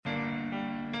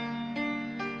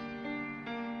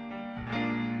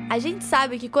A gente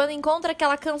sabe que quando encontra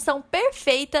aquela canção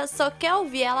perfeita, só quer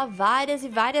ouvir ela várias e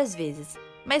várias vezes.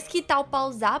 Mas que tal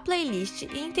pausar a playlist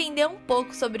e entender um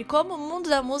pouco sobre como o mundo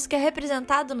da música é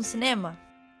representado no cinema?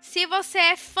 Se você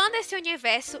é fã desse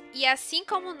universo e, assim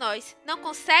como nós, não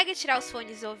consegue tirar os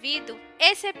fones do ouvido,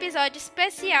 esse episódio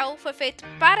especial foi feito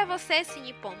para você,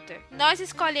 Cineponter. Nós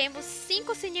escolhemos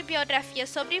 5 cinebiografias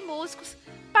sobre músicos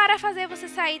para fazer você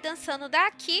sair dançando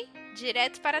daqui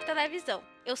direto para a televisão.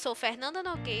 Eu sou Fernanda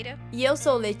Nogueira. E eu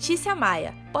sou Letícia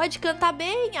Maia. Pode cantar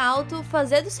bem alto,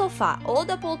 fazer do sofá ou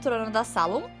da poltrona da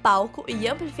sala um palco e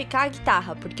amplificar a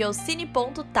guitarra, porque o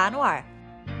Cineponto tá no ar.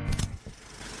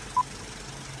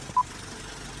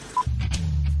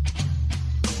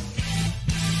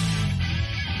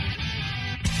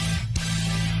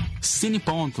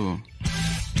 Cineponto.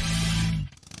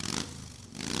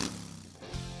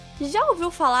 Já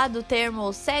ouviu falar do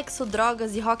termo sexo,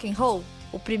 drogas e rock and roll?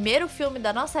 O primeiro filme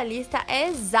da nossa lista é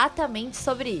exatamente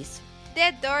sobre isso.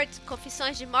 The Dirt,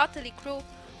 Confissões de Motley Crue,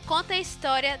 conta a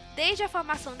história desde a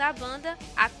formação da banda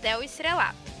até o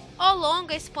estrelato. O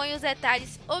longa expõe os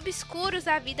detalhes obscuros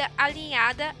da vida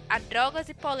alinhada a drogas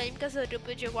e polêmicas do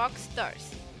grupo de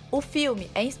rockstars. O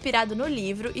filme é inspirado no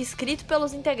livro escrito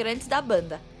pelos integrantes da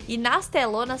banda, e nas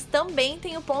telonas também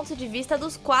tem o ponto de vista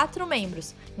dos 4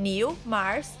 membros, Neil,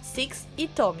 Mars, Six e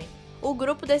Tommy. O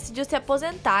grupo decidiu se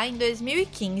aposentar em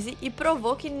 2015 e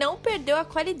provou que não perdeu a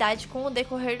qualidade com o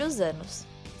decorrer dos anos.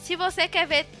 Se você quer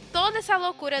ver toda essa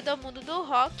loucura do mundo do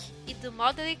rock e do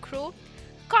Motley Crue,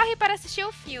 corre para assistir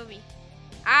o filme.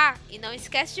 Ah, e não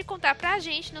esquece de contar pra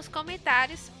gente nos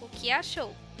comentários o que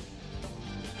achou.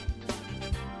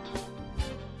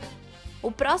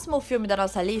 O próximo filme da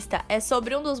nossa lista é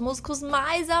sobre um dos músicos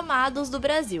mais amados do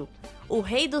Brasil, o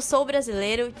rei do soul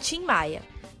brasileiro, Tim Maia.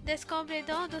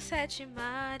 Descobridor dos 7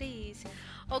 mares.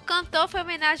 O cantor foi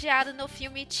homenageado no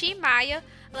filme Tim Maia,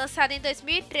 lançado em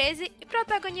 2013 e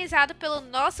protagonizado pelo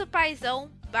nosso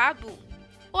paizão Babu.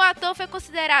 O ator foi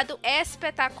considerado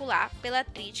espetacular pela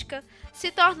crítica,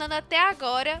 se tornando até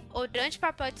agora o grande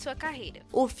papel de sua carreira.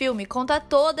 O filme conta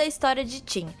toda a história de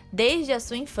Tim, desde a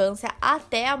sua infância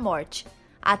até a morte.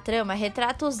 A trama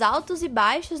retrata os altos e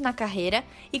baixos na carreira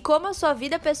e como a sua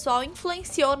vida pessoal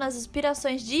influenciou nas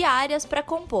inspirações diárias para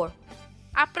compor.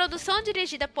 A produção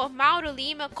dirigida por Mauro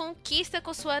Lima conquista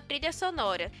com sua trilha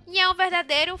sonora e é um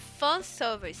verdadeiro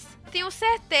fanservice. Tenho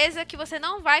certeza que você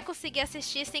não vai conseguir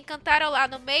assistir sem cantarolar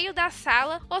no meio da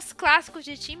sala os clássicos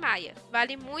de Tim Maia.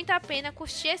 Vale muito a pena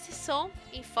curtir esse som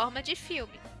em forma de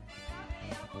filme.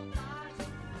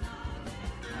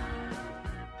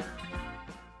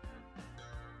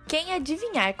 Quem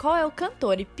adivinhar qual é o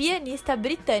cantor e pianista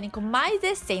britânico mais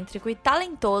excêntrico e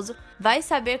talentoso vai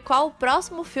saber qual o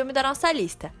próximo filme da nossa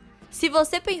lista. Se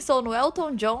você pensou no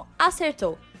Elton John,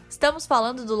 acertou. Estamos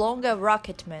falando do longa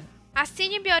Rocketman. A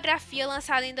cinebiografia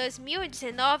lançada em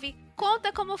 2019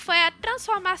 conta como foi a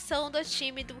transformação do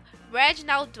time do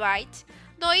Reginald Dwight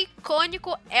no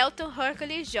icônico Elton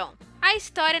Hercules John. A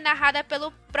história é narrada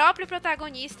pelo próprio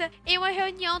protagonista em uma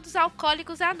reunião dos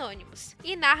alcoólicos anônimos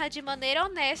e narra de maneira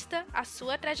honesta a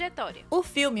sua trajetória. O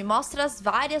filme mostra as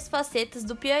várias facetas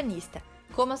do pianista,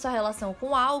 como a sua relação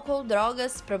com álcool,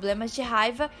 drogas, problemas de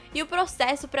raiva e o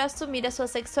processo para assumir a sua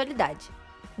sexualidade.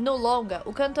 No longa,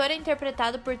 o cantor é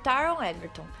interpretado por Taron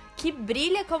Egerton, que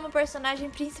brilha como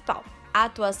personagem principal. A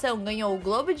atuação ganhou o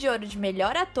Globo de Ouro de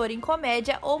melhor ator em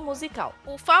comédia ou musical.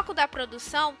 O foco da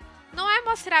produção não é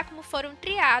mostrar como foram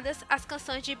criadas as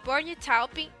canções de Bernie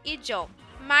Taupin e John,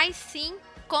 mas sim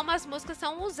como as músicas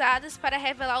são usadas para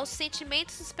revelar os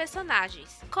sentimentos dos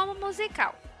personagens, como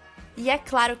musical. E é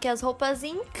claro que as roupas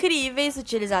incríveis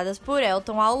utilizadas por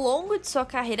Elton ao longo de sua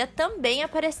carreira também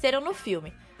apareceram no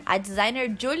filme. A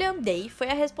designer Julian Day foi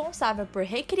a responsável por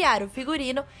recriar o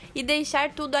figurino e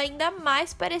deixar tudo ainda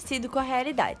mais parecido com a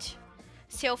realidade.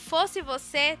 Se eu fosse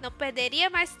você, não perderia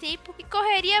mais tempo e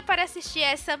correria para assistir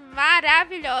essa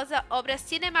maravilhosa obra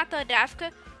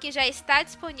cinematográfica que já está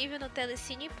disponível no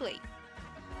Telecine Play.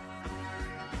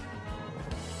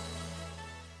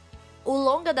 O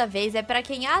longa da vez é para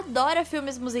quem adora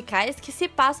filmes musicais que se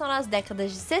passam nas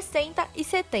décadas de 60 e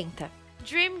 70.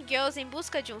 Dream Girls em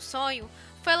Busca de um Sonho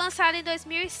foi lançado em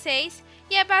 2006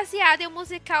 e é baseado em um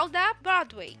musical da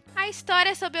Broadway. A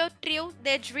história é sobre o trio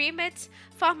The Dreamettes,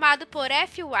 formado por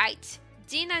F. White,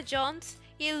 Dina Jones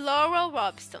e Laurel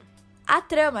Robson. A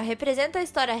trama representa a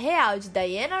história real de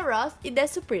Diana Ross e The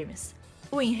Supremes.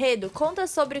 O enredo conta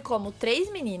sobre como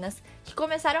 3 meninas, que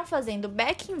começaram fazendo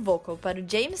backing vocal para o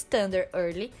James Thunder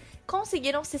Early,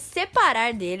 conseguiram se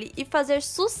separar dele e fazer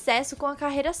sucesso com a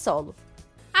carreira solo.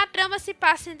 A trama se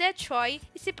passa em Detroit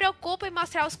e se preocupa em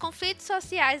mostrar os conflitos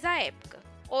sociais da época.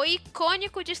 O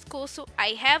icônico discurso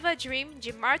I Have a Dream,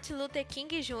 de Martin Luther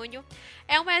King Jr.,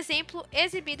 é um exemplo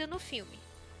exibido no filme.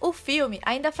 O filme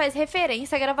ainda faz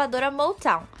referência à gravadora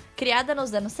Motown, criada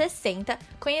nos anos 60,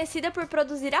 conhecida por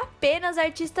produzir apenas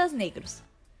artistas negros.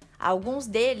 Alguns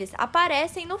deles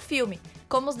aparecem no filme,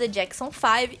 como os The Jackson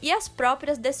 5 e as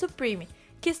próprias The Supreme,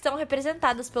 que estão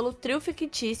representadas pelo trio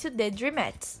fictício The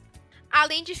Dreamettes.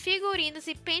 Além de figurinos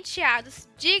e penteados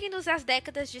dignos das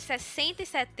décadas de 60 e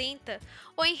 70,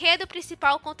 o enredo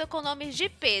principal conta com nomes de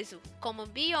peso, como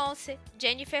Beyoncé,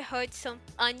 Jennifer Hudson,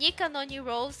 Anika Noni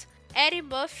Rose, Eddie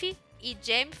Murphy e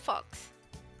Jamie Foxx.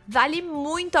 Vale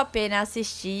muito a pena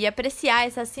assistir e apreciar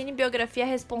essa cinebiografia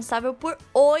responsável por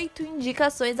 8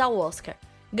 indicações ao Oscar,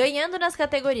 ganhando nas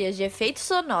categorias de efeitos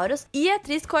sonoros e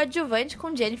atriz coadjuvante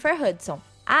com Jennifer Hudson.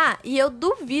 Ah, e eu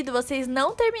duvido vocês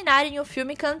não terminarem o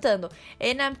filme cantando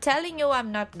And I'm Telling You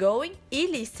I'm Not Going e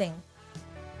Listen.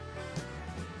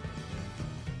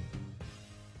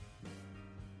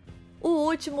 O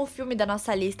último filme da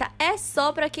nossa lista é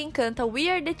só para quem canta We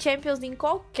Are The Champions em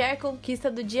qualquer conquista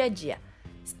do dia a dia.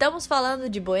 Estamos falando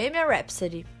de Bohemian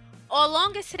Rhapsody. O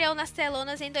longa estreou nas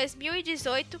telonas em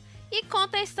 2018 e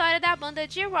conta a história da banda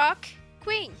de rock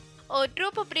Queen. O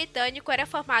grupo britânico era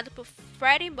formado por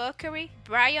Freddie Mercury,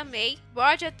 Brian May,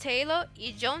 Roger Taylor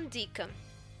e John Deacon.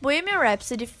 Bohemian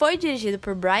Rhapsody foi dirigido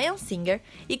por Bryan Singer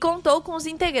e contou com os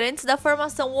integrantes da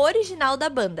formação original da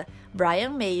banda,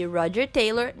 Brian May e Roger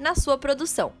Taylor, na sua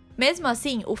produção. Mesmo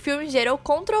assim, o filme gerou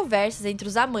controvérsias entre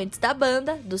os amantes da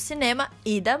banda, do cinema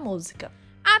e da música.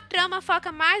 A trama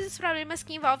foca mais nos problemas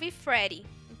que envolvem Freddie,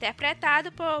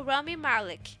 interpretado por Rami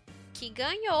Malek, que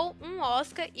ganhou um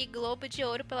Oscar e Globo de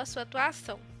Ouro pela sua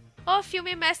atuação. O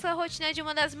filme mescla a rotina de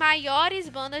uma das maiores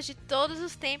bandas de todos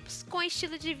os tempos com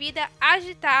estilo de vida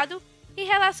agitado e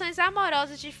relações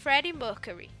amorosas de Freddie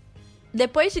Mercury.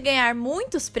 Depois de ganhar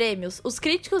muitos prêmios, os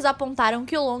críticos apontaram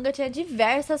que o longa tinha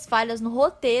diversas falhas no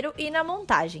roteiro e na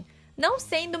montagem, não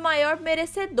sendo o maior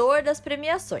merecedor das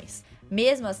premiações.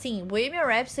 Mesmo assim, Bohemian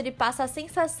Rhapsody passa a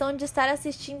sensação de estar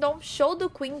assistindo a um show do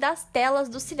Queen das telas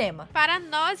do cinema. Para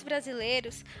nós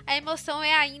brasileiros, a emoção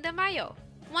é ainda maior.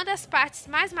 Uma das partes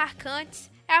mais marcantes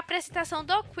é a apresentação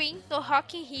do Queen no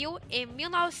Rock in Rio em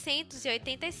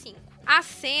 1985. A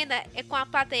cena é com a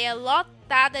plateia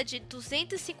lotada de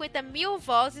 250 mil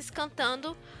vozes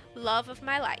cantando Love of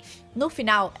My Life. No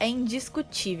final, é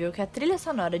indiscutível que a trilha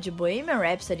sonora de Bohemian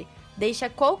Rhapsody deixa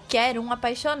qualquer um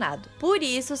apaixonado. Por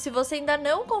isso, se você ainda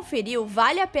não conferiu,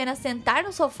 vale a pena sentar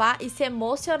no sofá e se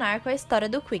emocionar com a história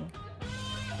do Queen.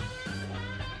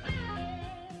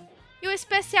 E o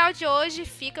especial de hoje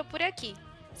fica por aqui.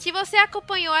 Se você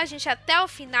acompanhou a gente até o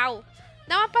final,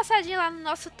 dá uma passadinha lá no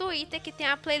nosso Twitter que tem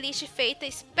a playlist feita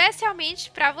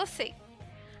especialmente para você.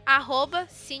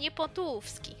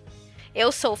 @cine.ufsc.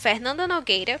 Eu sou Fernanda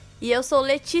Nogueira. E eu sou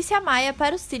Letícia Maia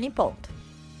para o Cineponter.